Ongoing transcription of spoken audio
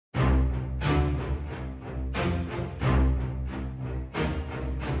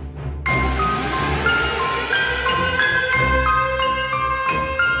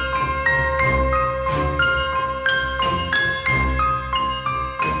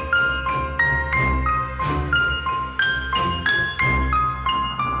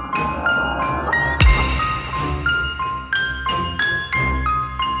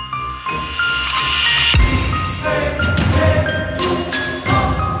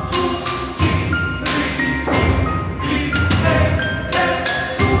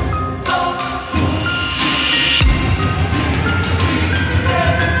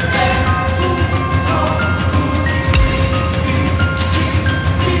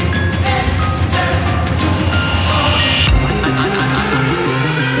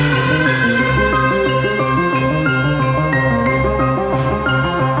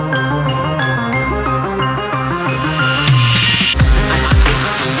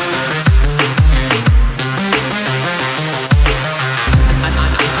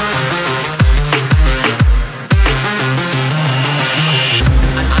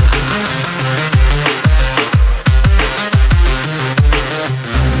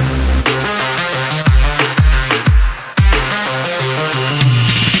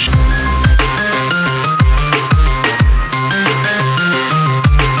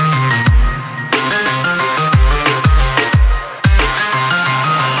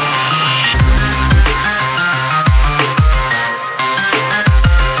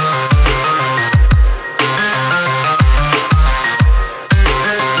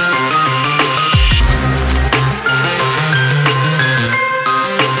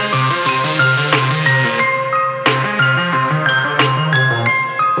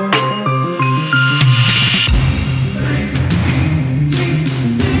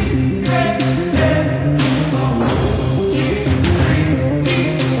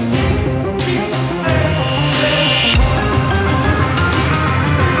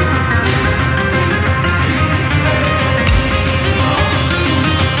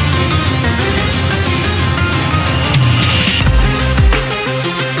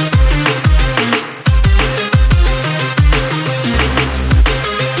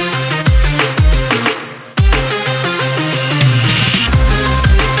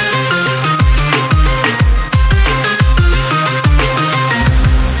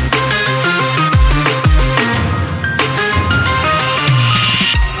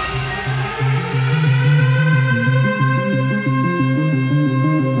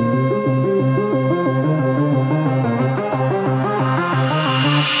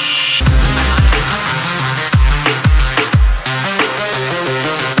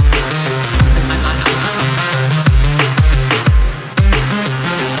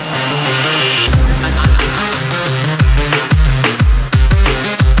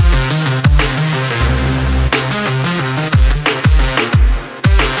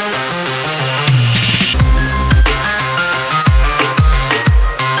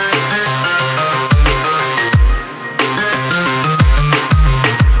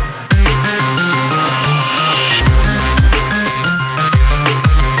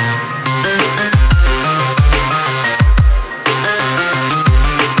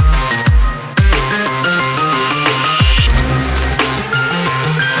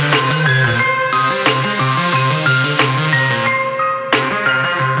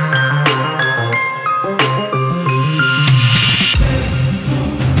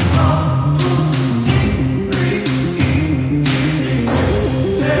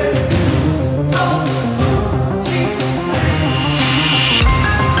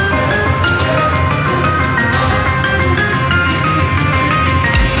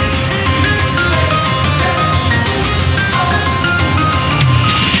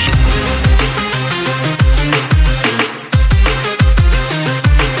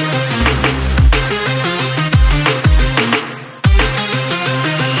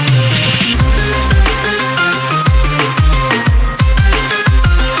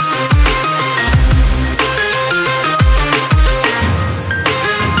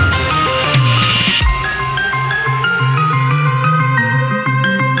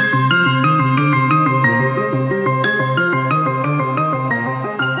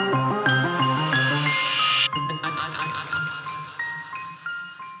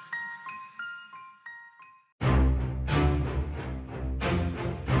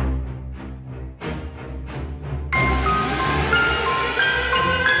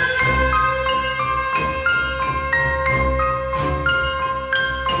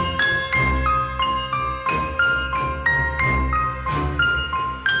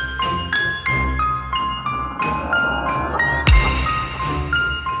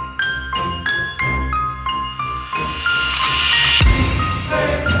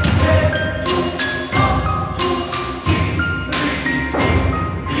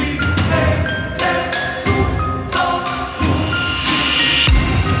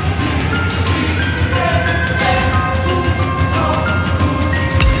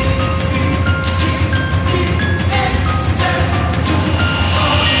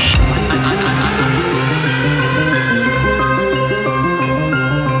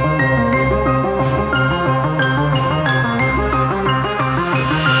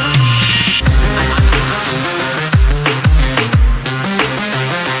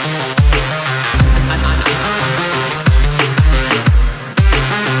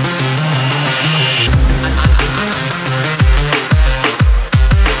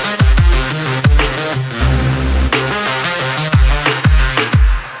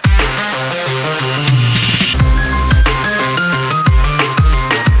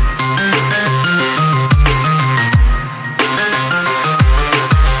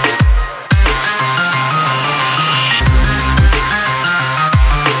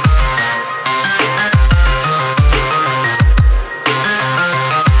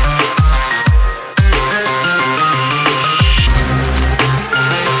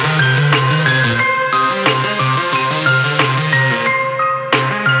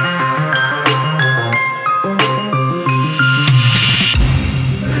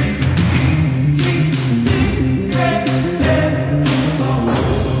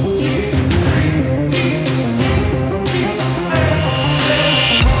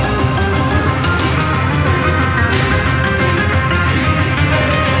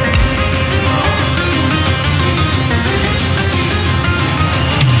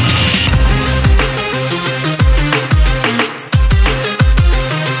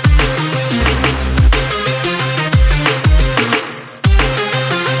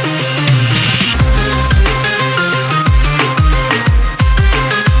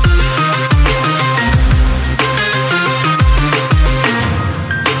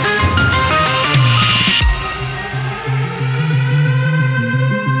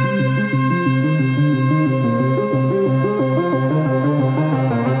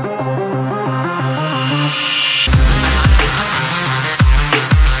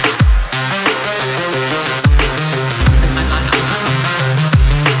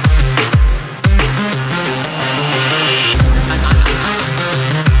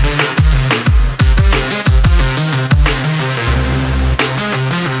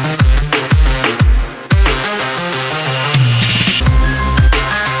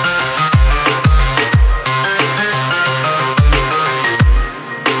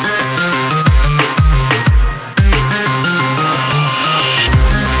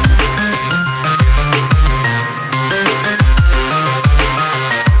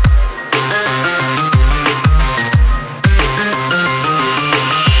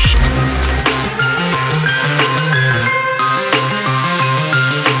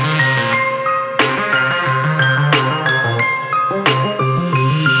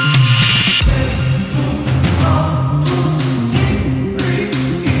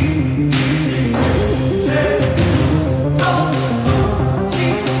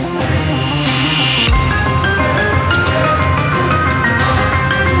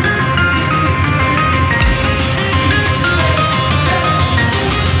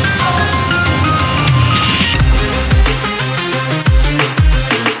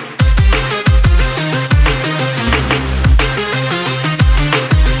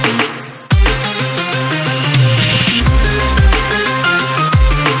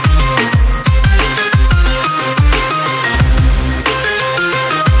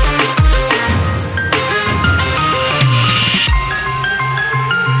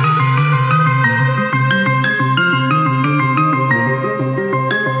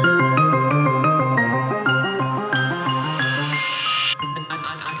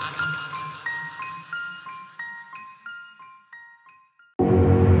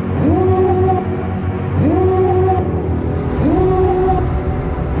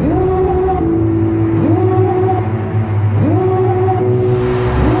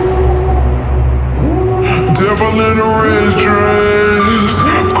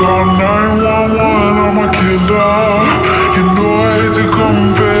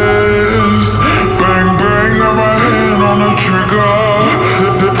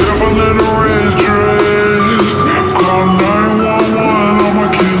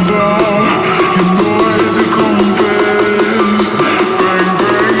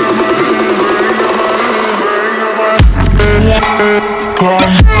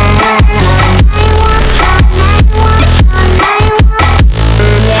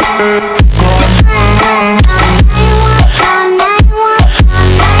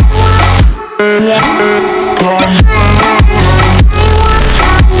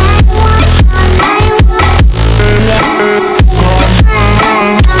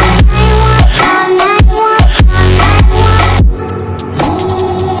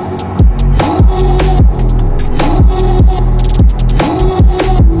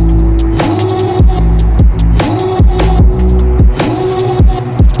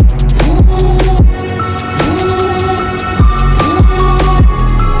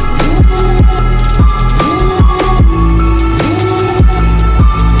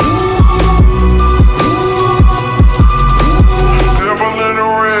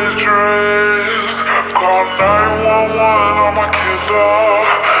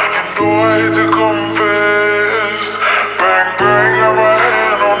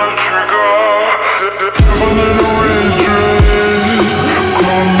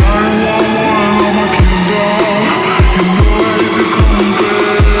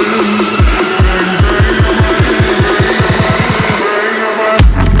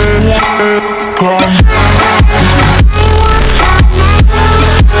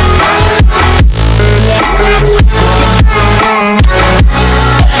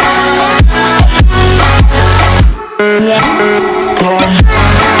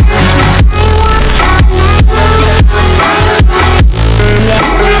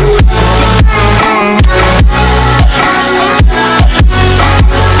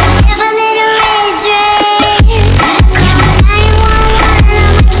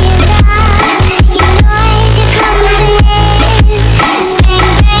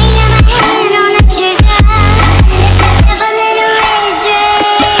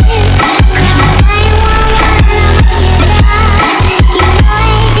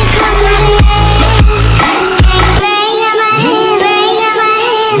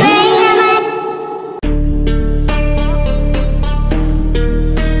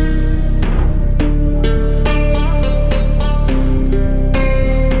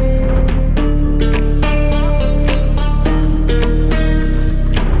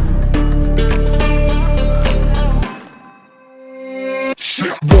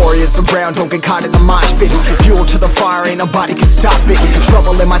ground, don't get caught in the mosh pits. Fuel to the fire, ain't nobody can stop it.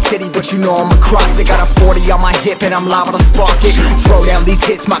 Trouble in my city, but you know I'm across it. Got a 40 on my hip and I'm liable to spark it. Throw down these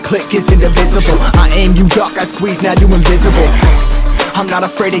hits, my click is indivisible. I aim, you duck, I squeeze, now you invisible. I'm not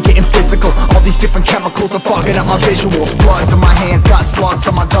afraid of getting physical. All these different chemicals are fogging up my visuals. Bloods on my hands, got slugs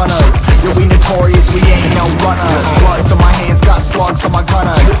on my gunners. Yo, we notorious, we ain't no runners. Bloods on my hands, got slugs on my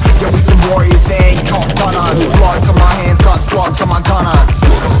gunners. Yo, we some warriors, they ain't called gunners. Bloods on my hands, got slugs on my gunners.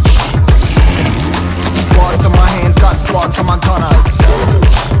 Bloods on my hands, got slugs on my gunners.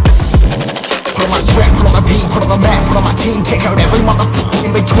 Put on my strap, put on the beat, put on the map, put on my team. Take out every motherfucker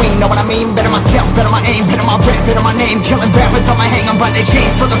in between, know what I mean? Better myself, better my aim, better my rap, better my name. Killing rappers on my hang on by their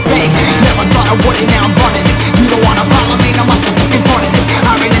chains for the fame. Never thought I would it, now I'm running this. You don't wanna follow me, I'm up in front of this.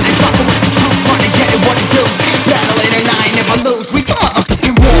 I ran in the trouble with the truth, trying to get it what it does. Battling and I ain't never lose, we some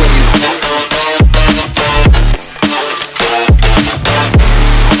motherfucking warriors.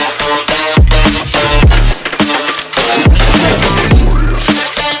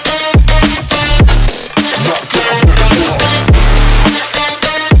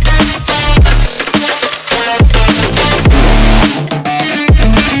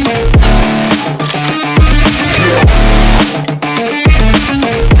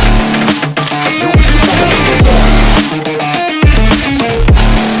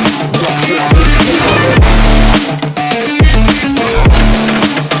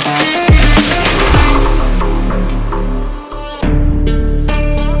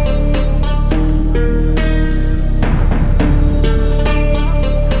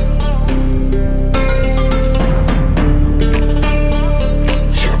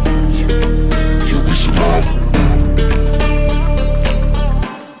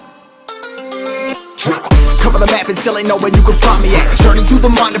 Still ain't know where you can find me at. Journey through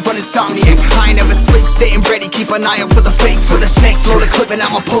the mind of an insomniac. I ain't never sleep, staying ready, keep an eye out for the fakes. For the snakes, load a clip and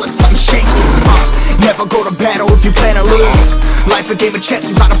I'ma pull it, something shakes. Never go to battle if you plan to lose. Life a game of chess,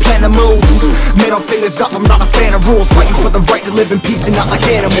 you gotta plan the moves. Middle fingers up, I'm not a fan of rules. Fighting for the right to live in peace and not like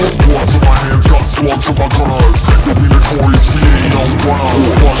animals. Bloods in my hands, got slugs on my gunners. Yo, we notorious, we ain't no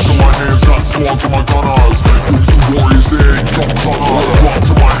runners. Bloods in my hands, got slugs on my gunners. Yo, we some warriors, they ain't no gunners. Bloods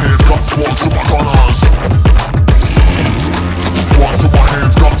in my hands, got slugs on my gunners. Bloods in my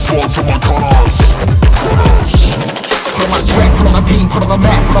hands, got slugs on my gunners. Put on my strap, put on the beam, put on the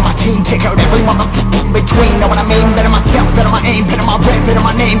map, put on my team. Take out every motherfucker in between, know what I mean? Better myself, better my aim, better my rap, better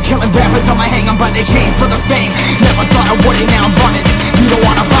my name. Killing rappers on my hang on by their chains for the fame. Never thought I would it, now I'm running this. You don't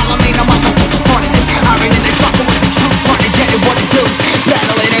wanna follow me, I'm up in front of this. I ran in the trouble with the truth, trying to get it what it does.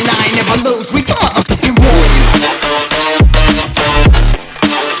 Battling and I ain't never lose, we some motherfucking warriors.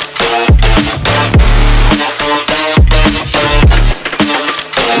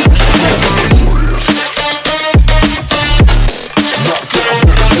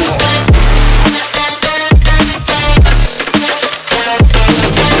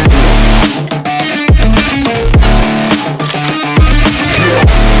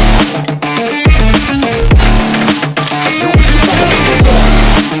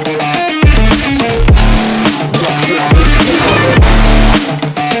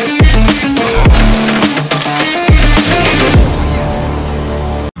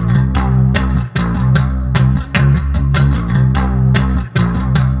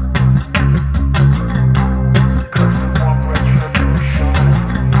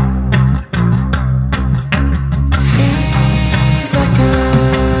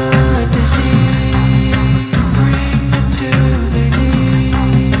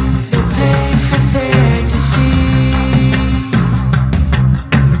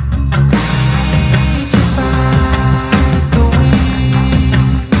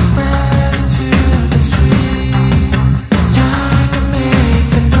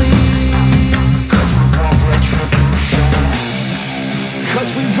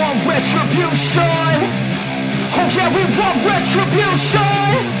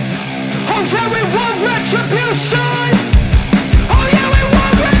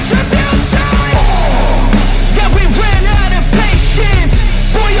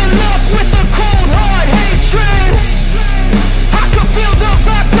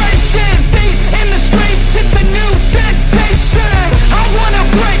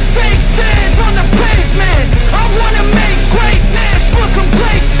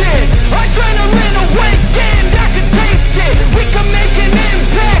 We can make an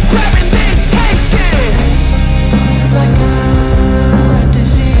impact, grab and then take it.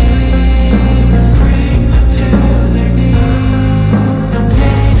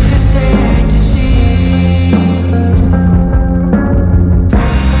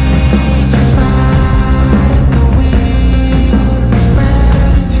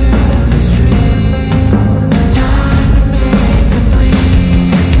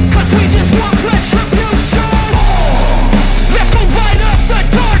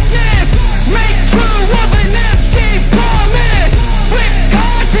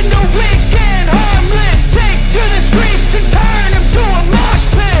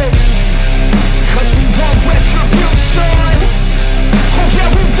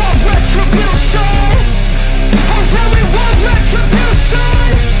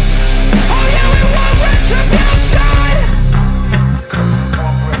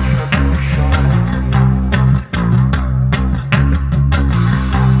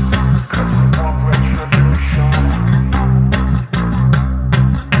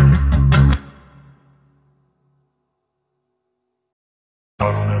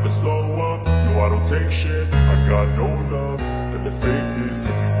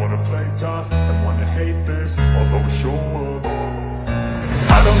 tough and wanna hate this, I'll always show up.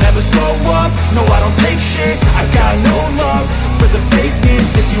 I don't ever slow up, no I don't take shit. I got no love for the fakeness.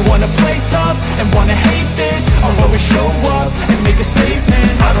 If you wanna play tough and wanna hate this, I'll always show up and make a statement.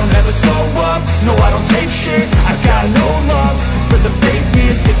 I don't ever slow up, no I don't take shit. I got no love for the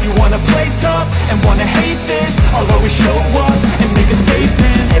fakeness. If you wanna play tough and wanna hate this, I'll always show up and make a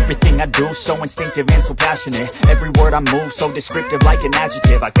statement. Everything I do so instinctive and so passionate. Every word I move so descriptive like an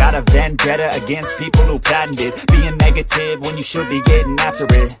adjective. I got a vendetta against people who patented being negative when you should be getting after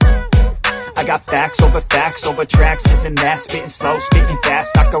it. I got facts over tracks, this and that. Spitting slow, spitting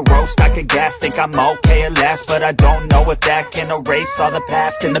fast, I could roast, I could gas. Think I'm okay at last, but I don't know if that can erase all the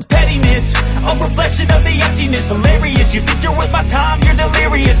past. And the pettiness, a reflection of the emptiness. Hilarious, you think you're worth my time, you're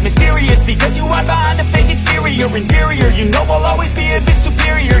delirious. Mysterious, because you hide behind a fake exterior. Inferior, you know I'll always be a bit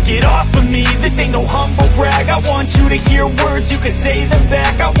superior. Get off of me, this ain't no humble brag. I want you to hear words, you can say them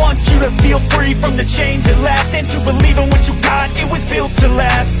back. I want you to feel free from the chains at last, and to believe in what you got, it was built to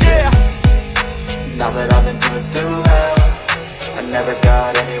last, yeah. Now that I've been put through hell, I never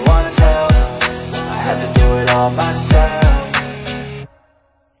got anyone's help. I had to do it all myself.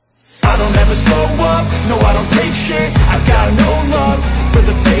 I don't ever slow up, no I don't take shit. I got no love for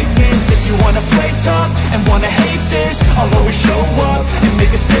the fakeness. If you wanna play tough and wanna hate this, I'll always show up and make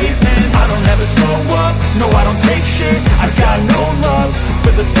a statement. I don't ever slow up, no I don't take shit. I got no love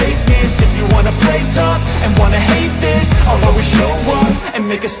for the fakeness. If you wanna play tough and wanna hate this, I'll always show up and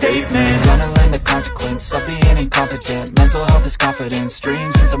make a statement. Gonna learn the consequence of being incompetent. Mental health is confidence,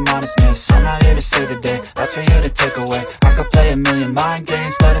 dreams and some honestness. I'm not here to save the day, that's for you to take away. I could play a million mind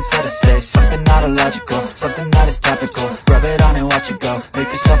games, but instead I say something not illogical, something that is topical. Rub it on and watch it go, make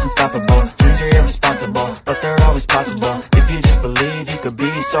yourself unstoppable. Dreams are irresponsible, but they're always possible. If you just believe, you could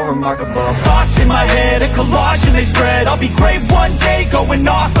be so remarkable. Thoughts in my head, a collage and they spread. I'll be great one day, going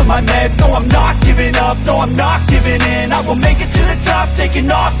off of my meds. No, I'm not giving up, no, I'm not giving in. I will make it to the top,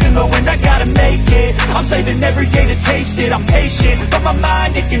 taking off in the wind. I gotta make it, I'm saving every day to taste it. I'm patient, but my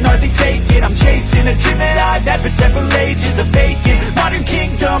mind, it can hardly take it. I'm chasing a dream that I've had for several ages. A vacant, modern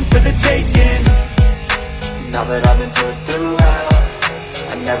kingdom for the taking. Now that I've been put through hell,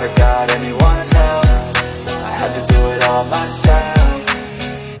 I never got anyone's help. I had to do it all myself.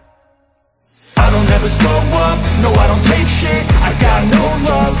 I don't ever slow up, no I don't take shit. I got no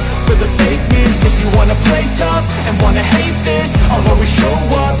love for the fakeness. If you wanna play tough and wanna hate this, I'll always show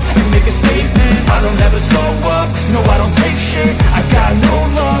up and make a statement. I don't ever slow up, no I don't take shit. I got no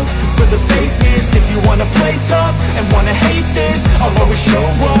love for the fakeness. If you wanna play tough and wanna hate this, I'll always show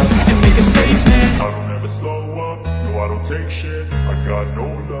up and make a statement. I don't ever slow up, no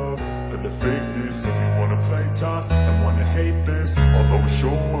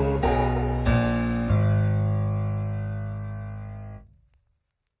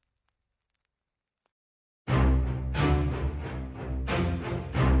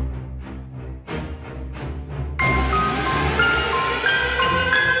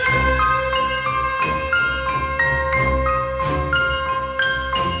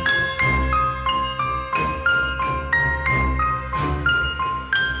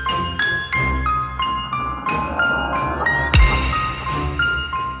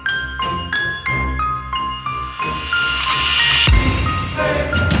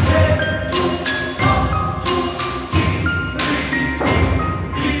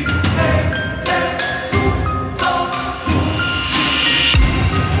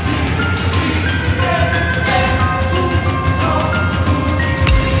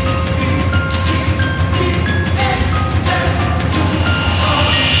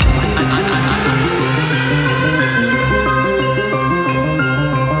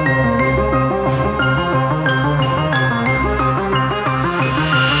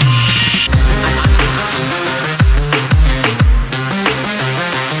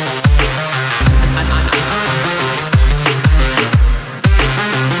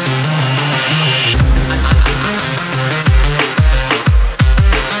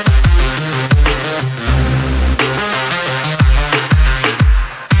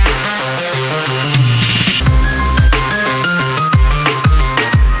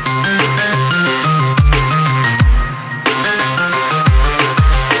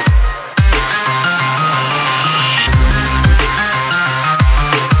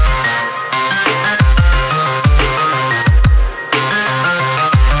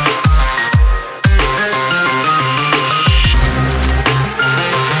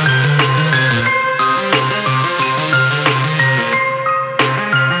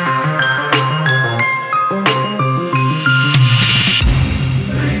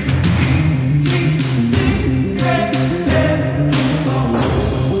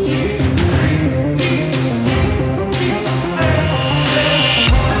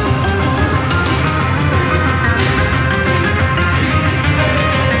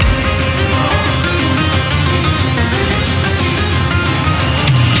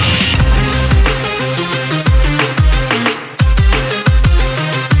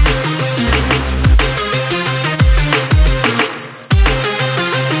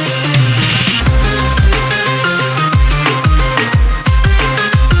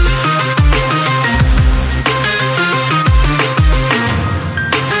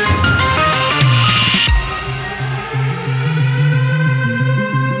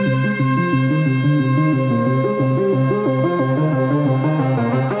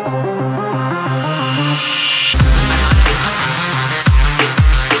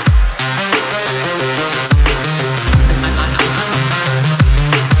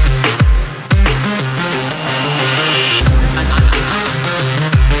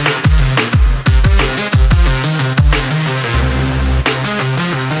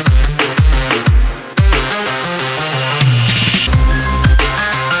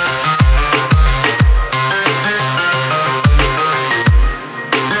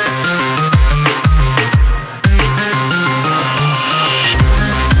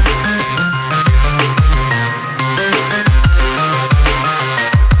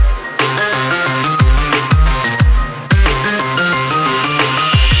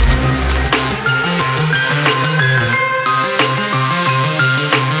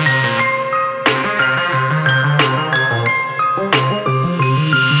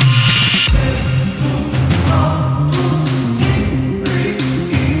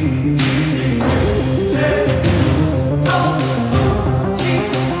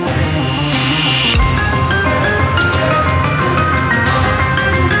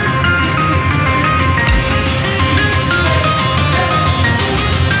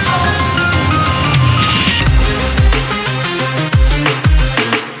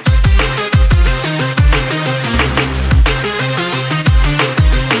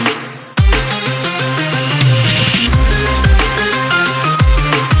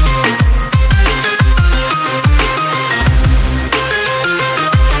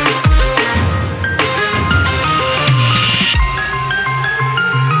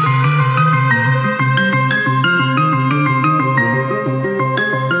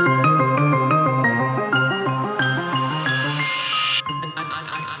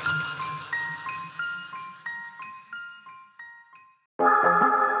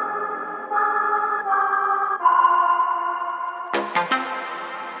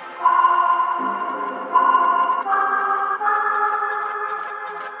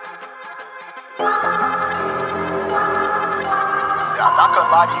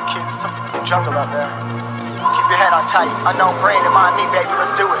lie to you kids, it's a f***ing jungle out there. Keep your head on tight, unknown brain and mind me, baby,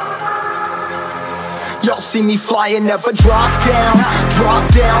 let's do it. Y'all see me flying, never drop down,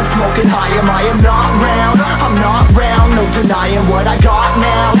 smoking high, I am not round, I'm not round, no denying what I got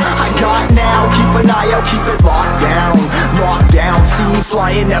now, keep an eye out, keep it locked down, see me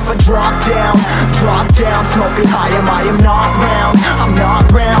flying, never drop down, smoking high, I am not round, I'm not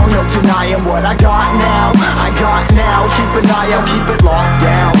round, no denying what I got now, keep an eye out, keep it locked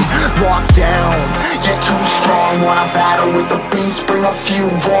down, you're too strong, wanna battle with the beast, bring a few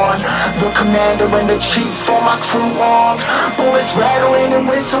on, the commander and the chief for my crew on. Bullets rattling and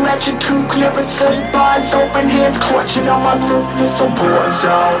whistle at your toque. Never sleep, eyes open, hands clutching on my loop. This a war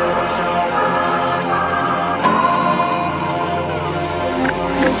zone.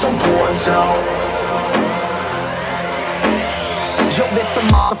 This a war zone. Yo, this a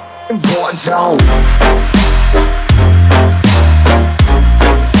motherfucking war zone.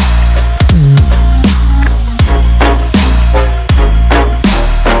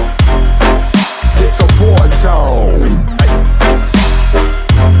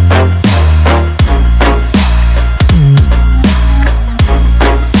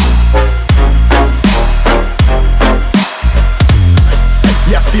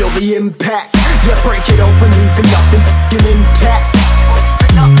 Feel the impact, yeah, break it open, leaving nothing f***ing intact.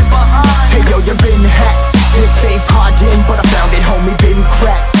 Hey yo, you been hacked, you're safe, hard in, but I found it, homie, been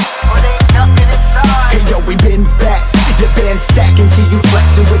cracked. Hey yo, we been back, you been stacking, see you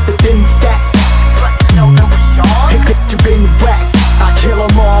flexing with the thin stack. Hey bitch, you been whacked, I kill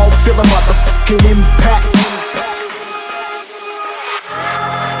them all, feel the motherfucking impact.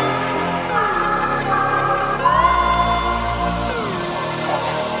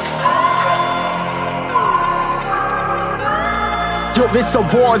 Yo, this a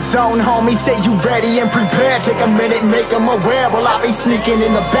war zone, homie, say you ready and prepared. Take a minute, make them aware. Well, I be sneaking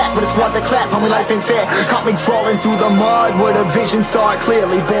in the back, but it's what the clap, homie, life ain't fair. Caught me crawling through the mud with a vision, saw it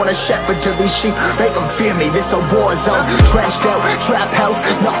clearly. Born a shepherd to these sheep, make them fear me. This a war zone, trashed out, trap house,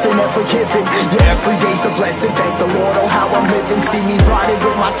 nothing ever given. Yeah, every day's a blessing, thank the Lord, oh how I'm living. See me riding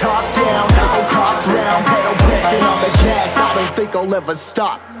with my top down, oh cops round, pedal pressing on the gas. I don't think I'll ever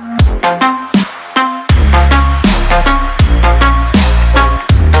stop.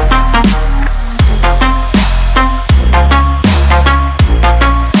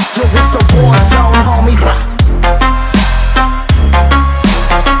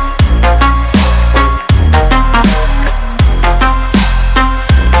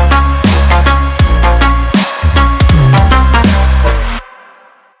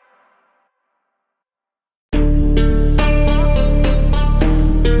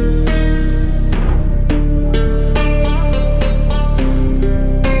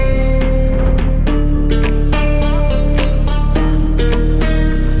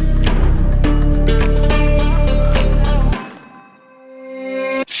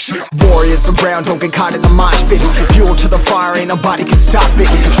 Warriors around, don't get caught in the mosh pit. Fuel to the fire, ain't nobody can stop it.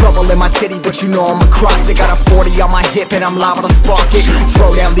 Trouble in my city, but you know I'm across it. Got a 40 on my hip and I'm liable to spark it.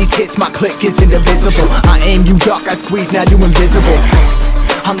 Throw down these hits, my click is indivisible. I aim, you duck, I squeeze, now you invisible.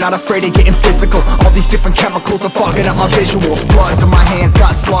 I'm not afraid of getting physical. All these different chemicals are fogging up my visuals. Bloods on my hands,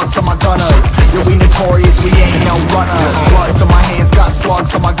 got slugs on my gunners. Yo, we notorious, we ain't no runners. Bloods on my hands, got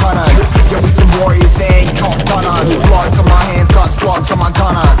slugs on my gunners. Yo, we some warriors, they ain't called gunners. Bloods on my hands, got slugs on my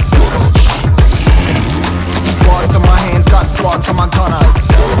gunners. Bloods on my hands, got slugs on my gunners.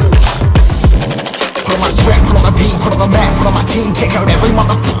 Put on my strap, put on the beat, put on the map, put on my team. Take out every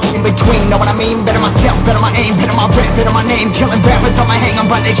motherfucker in between, know what I mean? Better my stealth, better my aim, better my rap, better my name. Killing rappers on my hang, I'm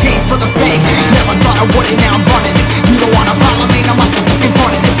by their chains for the fame. Never thought I would it, now I'm running this. You don't wanna follow me, I'm up in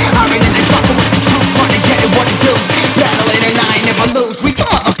front of this. I ran in the dropper with the truth, trying to get it what it does. Battling and I ain't never lose, we some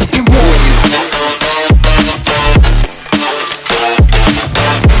motherfucking warriors.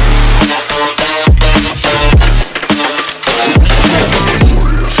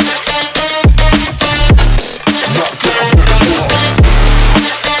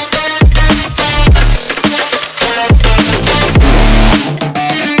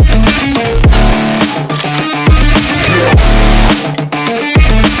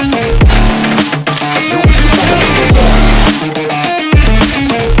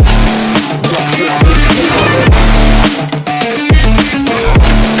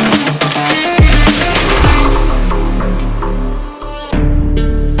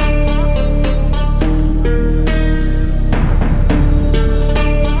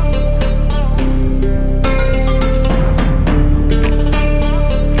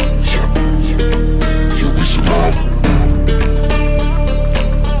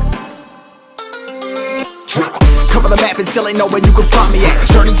 still ain't know where you can find me at.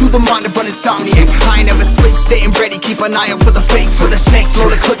 Journey through the mind of an insomniac. I ain't never sleep, staying ready, keep an eye out for the fakes, for the snakes.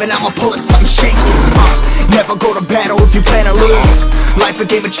 Load a clip and I'ma pull it, something shakes. Never go to battle if you plan to lose. Life a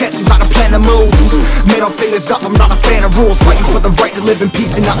game of chess, you gotta plan the moves. Middle fingers up, I'm not a fan of rules. Fighting for the right to live in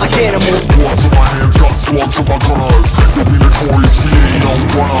peace and not like animals. Bloods in my hands, got swords in my gunners. You'll be notorious, we ain't no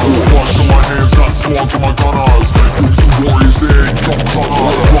runners. Bloods in my hands, got swords in my gunners. You'll be some warriors, they ain't no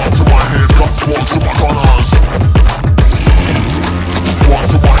gunners. Bloods in my hands, got swords in my gunners.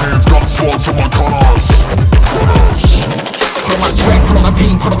 Bloods in my hands, got swords in my gunners. Put on my strength, put on the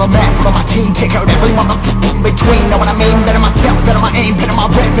beam, put on the map, put on my team. Take out every motherfucker in between. Know what I mean? Better myself, better my aim, better my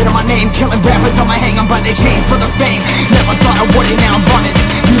rep, better my name. Killing rappers on my hang, I'm by their chains for the fame. Never thought I would it, now I'm running.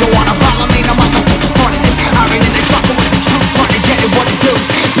 You don't wanna